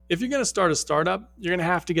If you're going to start a startup, you're going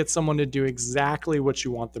to have to get someone to do exactly what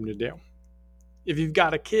you want them to do. If you've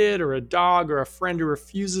got a kid or a dog or a friend who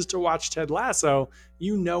refuses to watch Ted Lasso,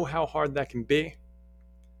 you know how hard that can be.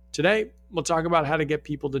 Today, we'll talk about how to get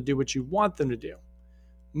people to do what you want them to do.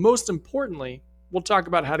 Most importantly, we'll talk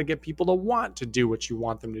about how to get people to want to do what you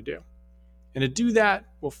want them to do. And to do that,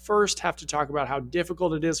 we'll first have to talk about how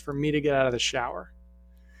difficult it is for me to get out of the shower.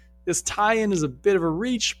 This tie-in is a bit of a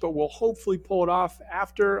reach, but we'll hopefully pull it off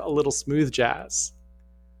after a little smooth jazz.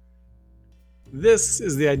 This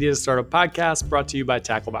is the Idea to Startup podcast brought to you by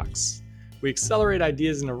Tacklebox. We accelerate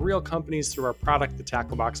ideas into real companies through our product, the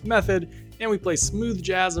Tacklebox Method, and we play smooth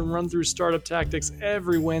jazz and run through startup tactics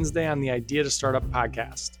every Wednesday on the Idea to Startup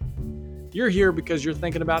podcast. You're here because you're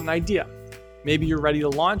thinking about an idea. Maybe you're ready to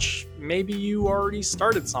launch, maybe you already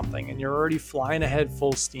started something and you're already flying ahead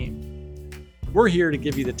full steam. We're here to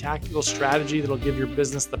give you the tactical strategy that'll give your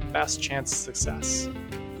business the best chance of success.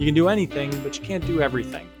 You can do anything, but you can't do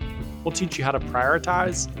everything. We'll teach you how to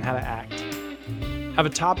prioritize and how to act. Have a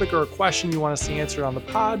topic or a question you want us to answer on the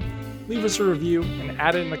pod? Leave us a review and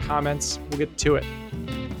add it in the comments. We'll get to it.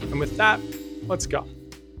 And with that, let's go.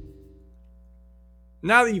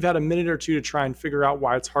 Now that you've had a minute or two to try and figure out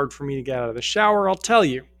why it's hard for me to get out of the shower, I'll tell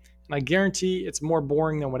you, and I guarantee it's more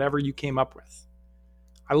boring than whatever you came up with.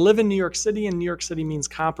 I live in New York City, and New York City means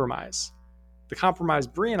compromise. The compromise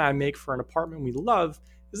Bree and I make for an apartment we love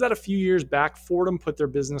is that a few years back, Fordham put their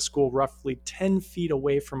business school roughly 10 feet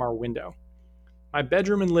away from our window. My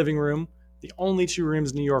bedroom and living room, the only two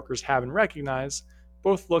rooms New Yorkers haven't recognized,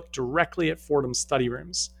 both look directly at Fordham's study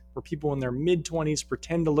rooms, where people in their mid-20s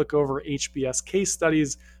pretend to look over HBS case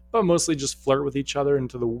studies, but mostly just flirt with each other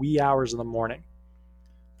into the wee hours of the morning.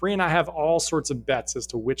 Bree and I have all sorts of bets as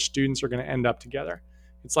to which students are going to end up together.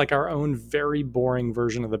 It's like our own very boring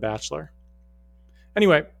version of The Bachelor.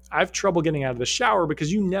 Anyway, I have trouble getting out of the shower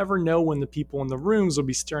because you never know when the people in the rooms will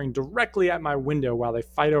be staring directly at my window while they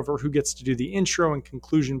fight over who gets to do the intro and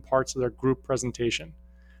conclusion parts of their group presentation.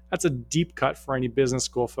 That's a deep cut for any business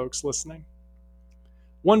school folks listening.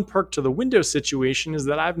 One perk to the window situation is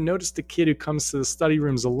that I've noticed a kid who comes to the study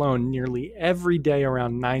rooms alone nearly every day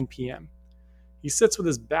around 9 p.m. He sits with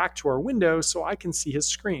his back to our window so I can see his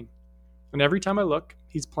screen. And every time I look,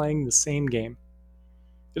 he's playing the same game.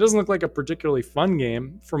 It doesn't look like a particularly fun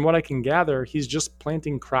game. From what I can gather, he's just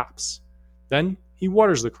planting crops. Then he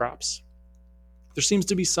waters the crops. There seems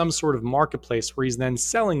to be some sort of marketplace where he's then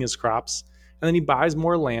selling his crops, and then he buys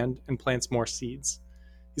more land and plants more seeds.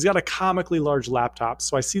 He's got a comically large laptop,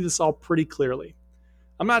 so I see this all pretty clearly.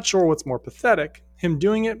 I'm not sure what's more pathetic, him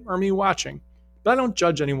doing it or me watching, but I don't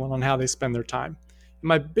judge anyone on how they spend their time. And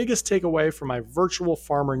my biggest takeaway from my virtual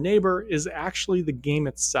farmer neighbor is actually the game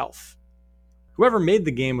itself. Whoever made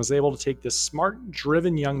the game was able to take this smart,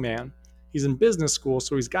 driven young man, he's in business school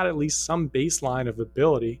so he's got at least some baseline of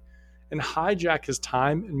ability, and hijack his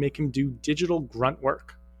time and make him do digital grunt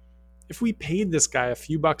work. If we paid this guy a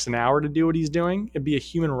few bucks an hour to do what he's doing, it'd be a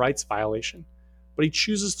human rights violation. But he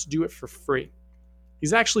chooses to do it for free.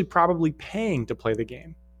 He's actually probably paying to play the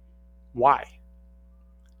game. Why?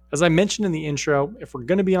 As I mentioned in the intro, if we're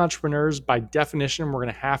going to be entrepreneurs, by definition, we're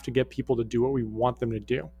going to have to get people to do what we want them to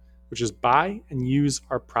do, which is buy and use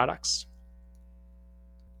our products.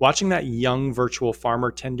 Watching that young virtual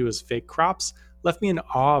farmer tend to his fake crops left me in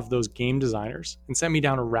awe of those game designers and sent me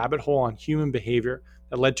down a rabbit hole on human behavior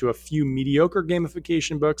that led to a few mediocre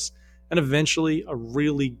gamification books and eventually a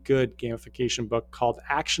really good gamification book called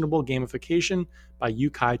Actionable Gamification by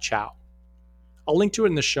Yu-Kai Chou. I'll link to it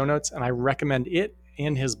in the show notes, and I recommend it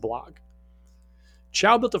and his blog.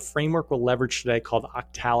 Chou built a framework we'll leverage today called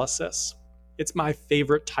Octalysis. It's my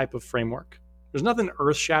favorite type of framework. There's nothing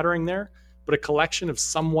earth-shattering there, but a collection of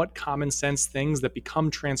somewhat common sense things that become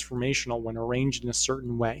transformational when arranged in a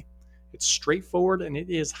certain way. It's straightforward and it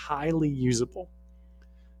is highly usable.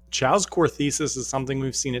 Chou's core thesis is something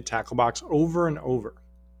we've seen at Tacklebox over and over.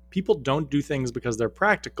 People don't do things because they're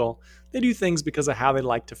practical, they do things because of how they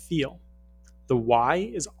like to feel. The why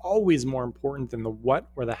is always more important than the what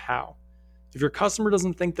or the how. If your customer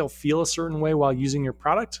doesn't think they'll feel a certain way while using your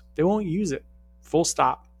product, they won't use it. Full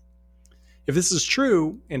stop. If this is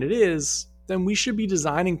true, and it is, then we should be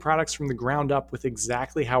designing products from the ground up with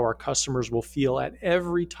exactly how our customers will feel at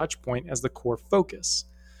every touch point as the core focus.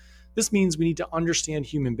 This means we need to understand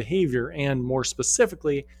human behavior and, more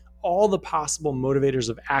specifically, all the possible motivators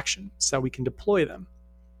of action so that we can deploy them.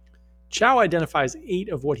 Chou identifies 8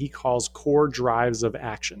 of what he calls core drives of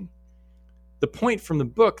action. The point from the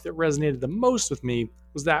book that resonated the most with me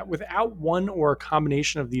was that without one or a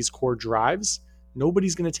combination of these core drives,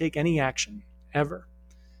 nobody's going to take any action, ever.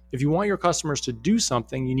 If you want your customers to do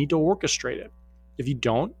something, you need to orchestrate it. If you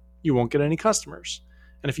don't, you won't get any customers.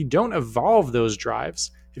 And if you don't evolve those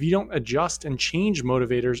drives, if you don't adjust and change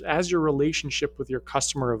motivators as your relationship with your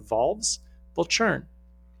customer evolves, they'll churn.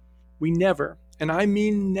 We never, and I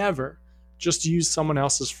mean never, just use someone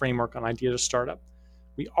else's framework on idea to startup.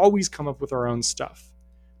 We always come up with our own stuff.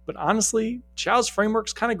 But honestly, Chow's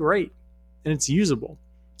framework's kind of great, and it's usable.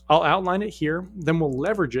 I'll outline it here, then we'll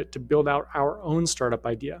leverage it to build out our own startup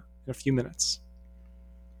idea in a few minutes.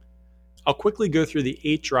 I'll quickly go through the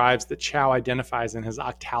 8 drives that Chow identifies in his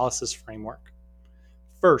Octalysis framework.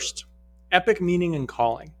 First, epic meaning and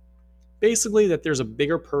calling. Basically, that there's a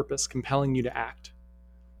bigger purpose compelling you to act.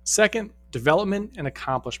 Second, development and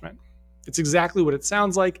accomplishment. It's exactly what it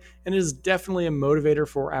sounds like, and it is definitely a motivator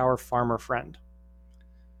for our farmer friend.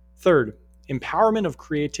 Third, empowerment of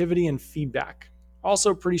creativity and feedback.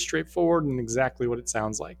 Also pretty straightforward and exactly what it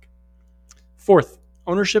sounds like. Fourth,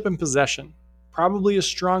 ownership and possession. Probably a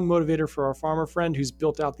strong motivator for our farmer friend who's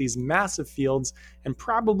built out these massive fields and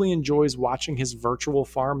probably enjoys watching his virtual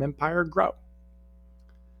farm empire grow.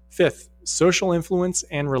 Fifth, social influence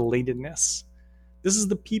and relatedness. This is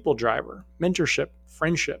the people driver, mentorship,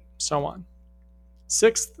 friendship, so on.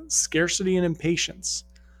 Sixth, scarcity and impatience.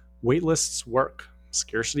 Waitlists work.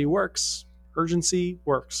 Scarcity works. Urgency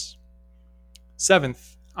works.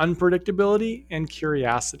 Seventh, unpredictability and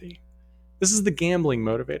curiosity. This is the gambling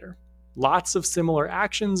motivator. Lots of similar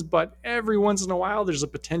actions, but every once in a while there's a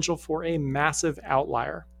potential for a massive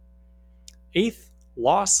outlier. Eighth,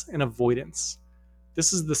 loss and avoidance.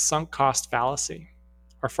 This is the sunk cost fallacy.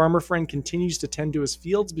 Our farmer friend continues to tend to his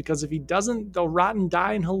fields because if he doesn't, they'll rot and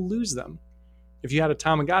die and he'll lose them. If you had a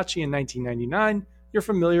Tamagotchi in 1999, you're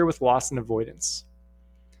familiar with loss and avoidance.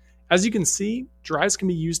 As you can see, drives can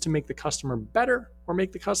be used to make the customer better or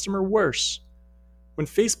make the customer worse. When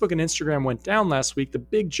Facebook and Instagram went down last week, the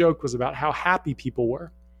big joke was about how happy people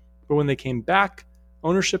were. But when they came back,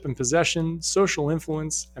 ownership and possession, social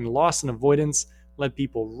influence, and loss and avoidance led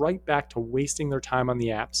people right back to wasting their time on the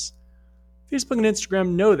apps. Facebook and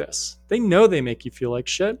Instagram know this. They know they make you feel like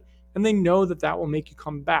shit, and they know that that will make you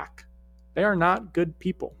come back. They are not good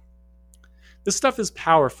people. This stuff is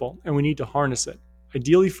powerful, and we need to harness it,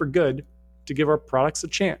 ideally for good, to give our products a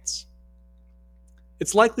chance.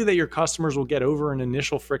 It's likely that your customers will get over an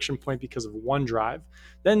initial friction point because of one drive,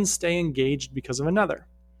 then stay engaged because of another.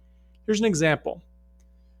 Here's an example.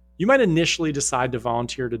 You might initially decide to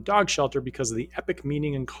volunteer at a dog shelter because of the epic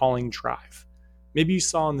meaning and calling drive. Maybe you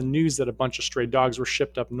saw in the news that a bunch of stray dogs were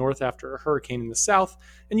shipped up north after a hurricane in the south,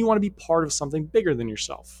 and you want to be part of something bigger than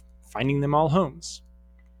yourself, finding them all homes.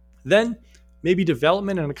 Then, maybe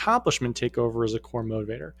development and accomplishment take over as a core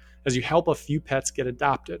motivator, as you help a few pets get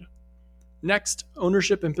adopted. Next,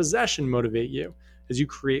 ownership and possession motivate you, as you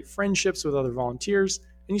create friendships with other volunteers,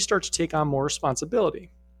 and you start to take on more responsibility.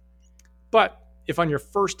 But if on your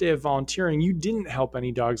first day of volunteering you didn't help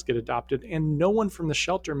any dogs get adopted and no one from the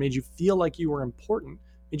shelter made you feel like you were important,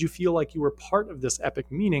 made you feel like you were part of this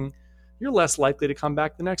epic meaning, you're less likely to come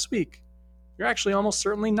back the next week. You're actually almost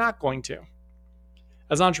certainly not going to.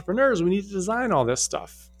 As entrepreneurs, we need to design all this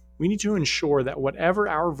stuff. We need to ensure that whatever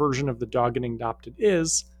our version of the dog getting adopted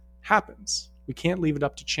is, happens. We can't leave it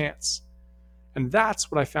up to chance. And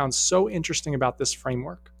that's what I found so interesting about this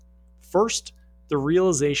framework. First, the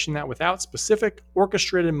realization that without specific,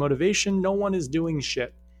 orchestrated motivation, no one is doing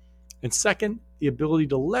shit. And second, the ability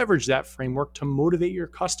to leverage that framework to motivate your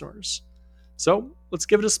customers. So let's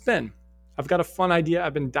give it a spin. I've got a fun idea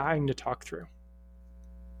I've been dying to talk through.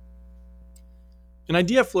 An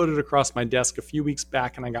idea floated across my desk a few weeks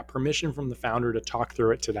back, and I got permission from the founder to talk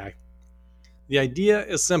through it today. The idea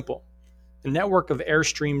is simple: a network of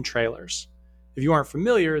Airstream trailers. If you aren't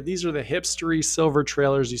familiar, these are the hipstery silver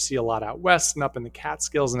trailers you see a lot out west and up in the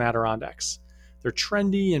Catskills and Adirondacks. They're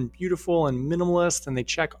trendy and beautiful and minimalist, and they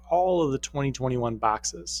check all of the 2021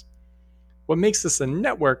 boxes. What makes this a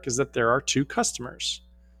network is that there are 2 customers.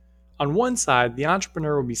 On one side, the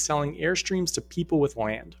entrepreneur will be selling Airstreams to people with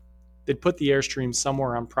land. They'd put the Airstreams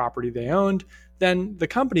somewhere on property they owned, then the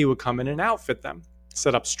company would come in and outfit them,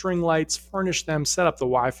 set up string lights, furnish them, set up the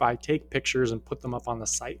Wi-Fi, take pictures, and put them up on the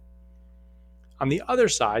site. On the other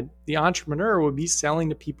side, the entrepreneur would be selling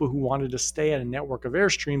to people who wanted to stay at a network of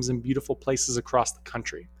Airstreams in beautiful places across the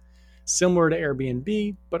country. Similar to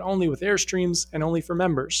Airbnb, but only with Airstreams and only for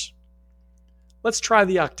members. Let's try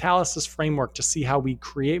the Octalysis framework to see how we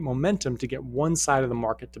create momentum to get one side of the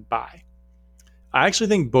market to buy. I actually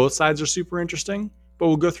think both sides are super interesting, but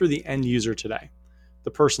we'll go through the end user today, the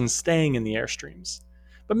person staying in the Airstreams.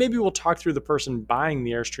 But maybe we'll talk through the person buying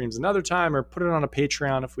the Airstreams another time, or put it on a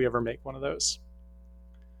Patreon if we ever make one of those.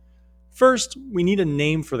 First, we need a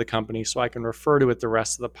name for the company so I can refer to it the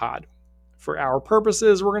rest of the pod. For our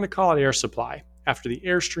purposes, we're going to call it Air Supply, after the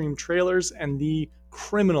Airstream trailers and the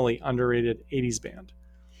criminally underrated 80s band.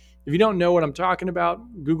 If you don't know what I'm talking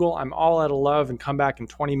about, Google I'm All Out of Love and come back in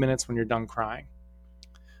 20 minutes when you're done crying.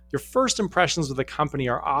 Your first impressions with a company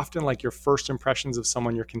are often like your first impressions of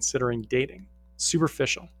someone you're considering dating,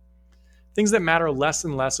 superficial. Things that matter less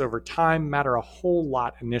and less over time matter a whole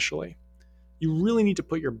lot initially. You really need to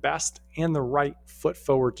put your best and the right foot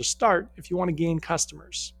forward to start if you want to gain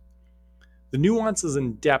customers. The nuances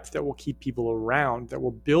and depth that will keep people around, that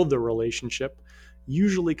will build the relationship,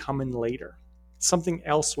 usually come in later. Something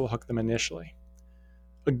else will hook them initially.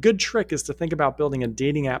 A good trick is to think about building a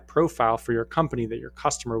dating app profile for your company that your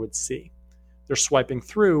customer would see. They're swiping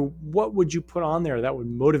through, what would you put on there that would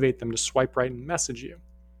motivate them to swipe right and message you?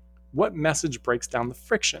 What message breaks down the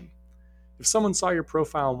friction? If someone saw your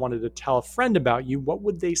profile and wanted to tell a friend about you, what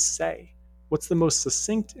would they say? What's the most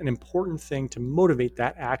succinct and important thing to motivate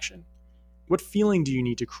that action? What feeling do you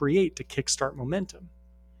need to create to kickstart momentum?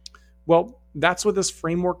 Well, that's what this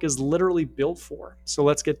framework is literally built for, so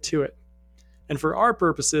let's get to it. And for our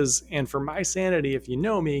purposes, and for my sanity, if you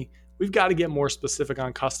know me, we've got to get more specific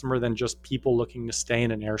on customer than just people looking to stay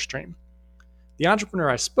in an Airstream. The entrepreneur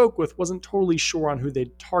I spoke with wasn't totally sure on who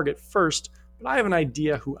they'd target first, but I have an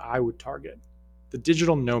idea who I would target. The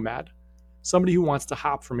digital nomad. Somebody who wants to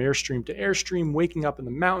hop from Airstream to Airstream, waking up in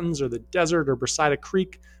the mountains or the desert or beside a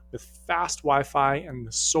creek with fast Wi-Fi and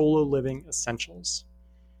the solo living essentials.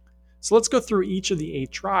 So let's go through each of the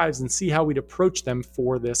 8 drives and see how we'd approach them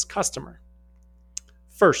for this customer.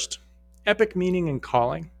 First, epic meaning and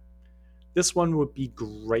calling. This one would be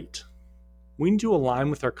great. We need to align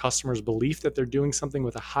with our customers' belief that they're doing something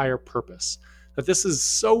with a higher purpose, that this is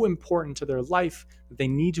so important to their life that they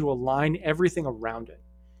need to align everything around it.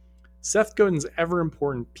 Seth Godin's ever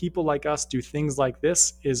important people like us do things like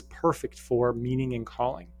this is perfect for meaning and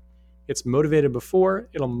calling. It's motivated before,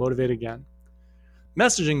 it'll motivate again.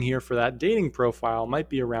 Messaging here for that dating profile might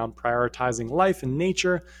be around prioritizing life and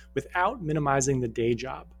nature without minimizing the day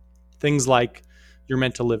job. Things like, you're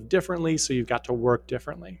meant to live differently, so you've got to work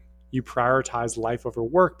differently. You prioritize life over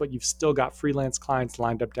work, but you've still got freelance clients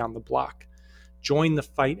lined up down the block. Join the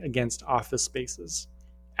fight against office spaces.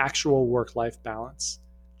 Actual work-life balance.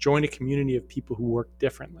 Join a community of people who work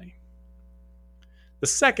differently. The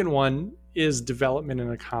second one is development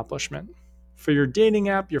and accomplishment. For your dating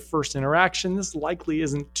app, your first interaction, this likely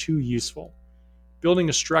isn't too useful. Building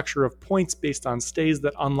a structure of points based on stays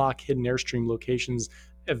that unlock hidden Airstream locations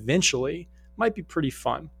eventually might be pretty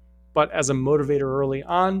fun, but as a motivator early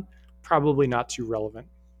on, probably not too relevant.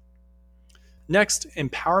 Next,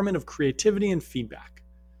 empowerment of creativity and feedback.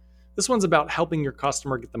 This one's about helping your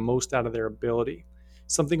customer get the most out of their ability.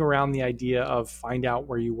 Something around the idea of find out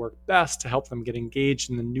where you work best to help them get engaged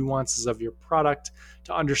in the nuances of your product,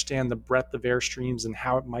 to understand the breadth of Airstreams and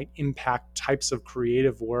how it might impact types of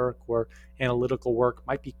creative work or analytical work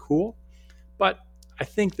might be cool. But I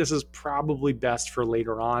think this is probably best for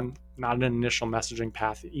later on, not an initial messaging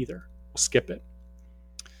path either. We'll skip it.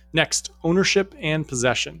 Next, ownership and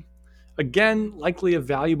possession. Again, likely a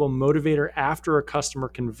valuable motivator after a customer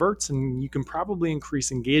converts, and you can probably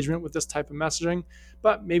increase engagement with this type of messaging,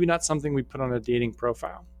 but maybe not something we put on a dating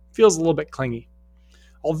profile. Feels a little bit clingy.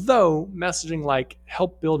 Although messaging like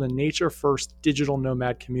help build a nature-first digital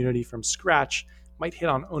nomad community from scratch might hit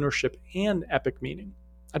on ownership and epic meaning.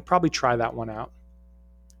 I'd probably try that one out.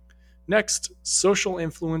 Next, social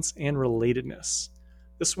influence and relatedness.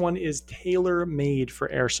 This one is tailor-made for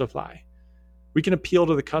Air Supply. We can appeal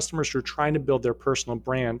to the customers who are trying to build their personal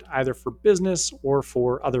brand, either for business or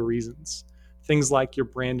for other reasons. Things like your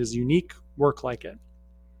brand is unique, work like it.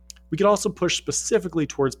 We could also push specifically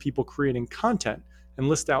towards people creating content and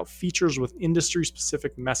list out features with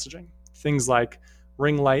industry-specific messaging. Things like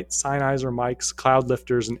ring light, Sennheiser mics, cloud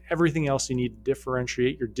lifters, and everything else you need to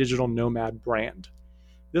differentiate your digital nomad brand.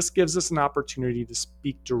 This gives us an opportunity to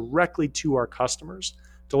speak directly to our customers,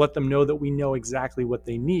 to let them know that we know exactly what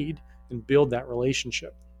they need and build that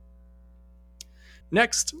relationship.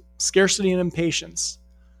 Next, scarcity and impatience.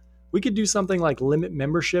 We could do something like limit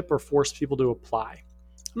membership or force people to apply.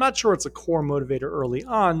 I'm not sure it's a core motivator early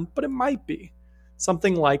on, but it might be.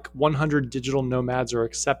 Something like 100 digital nomads are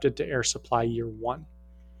accepted to Air Supply year 1.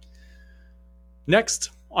 Next,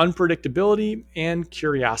 unpredictability and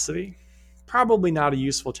curiosity. Probably not a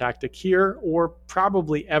useful tactic here, or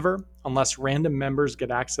probably ever, unless random members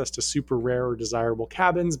get access to super rare or desirable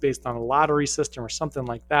cabins based on a lottery system or something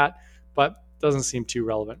like that, but doesn't seem too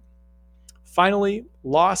relevant. Finally,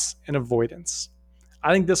 loss and avoidance.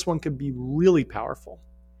 I think this one could be really powerful.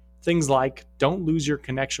 Things like don't lose your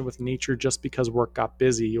connection with nature just because work got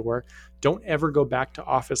busy, or don't ever go back to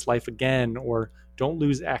office life again, or don't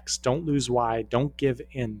lose X, don't lose Y, don't give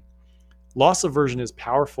in. Loss aversion is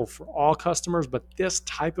powerful for all customers, but this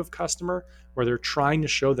type of customer where they're trying to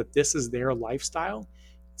show that this is their lifestyle,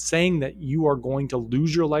 saying that you are going to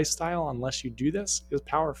lose your lifestyle unless you do this is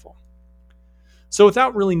powerful. So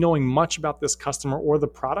without really knowing much about this customer or the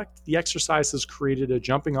product, the exercise has created a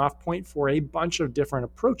jumping off point for a bunch of different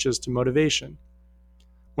approaches to motivation.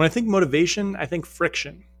 When I think motivation, I think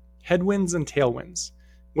friction, headwinds and tailwinds.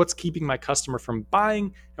 What's keeping my customer from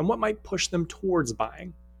buying and what might push them towards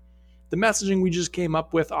buying? The messaging we just came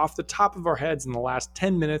up with off the top of our heads in the last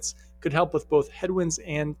 10 minutes could help with both headwinds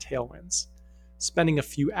and tailwinds. Spending a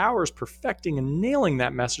few hours perfecting and nailing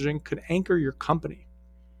that messaging could anchor your company.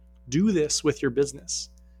 Do this with your business.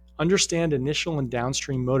 Understand initial and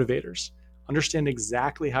downstream motivators. Understand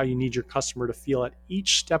exactly how you need your customer to feel at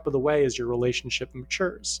each step of the way as your relationship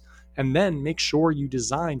matures, and then make sure you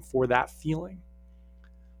design for that feeling.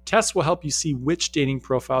 Tests will help you see which dating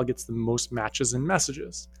profile gets the most matches and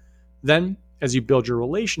messages. Then, as you build your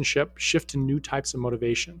relationship, shift to new types of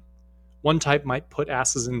motivation. One type might put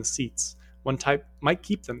asses in the seats, one type might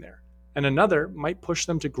keep them there, and another might push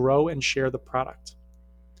them to grow and share the product.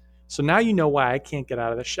 So now you know why I can't get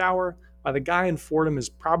out of the shower, why the guy in Fordham is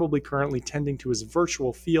probably currently tending to his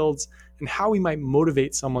virtual fields, and how we might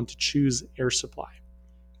motivate someone to choose Air Supply.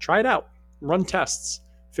 Try it out, run tests,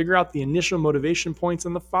 figure out the initial motivation points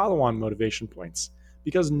and the follow-on motivation points,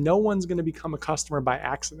 because no one's going to become a customer by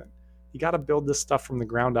accident. You got to build this stuff from the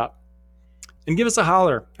ground up. And give us a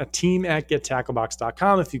holler at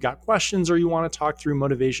team@gettacklebox.com if you got questions or you want to talk through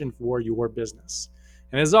motivation for your business.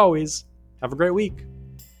 And as always, have a great week.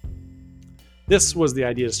 This was the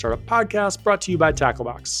Idea to Startup podcast brought to you by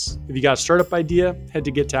Tacklebox. If you got a startup idea, head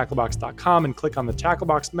to gettacklebox.com and click on the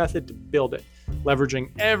Tacklebox method to build it,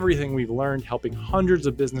 leveraging everything we've learned, helping hundreds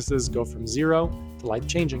of businesses go from zero to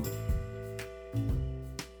life-changing.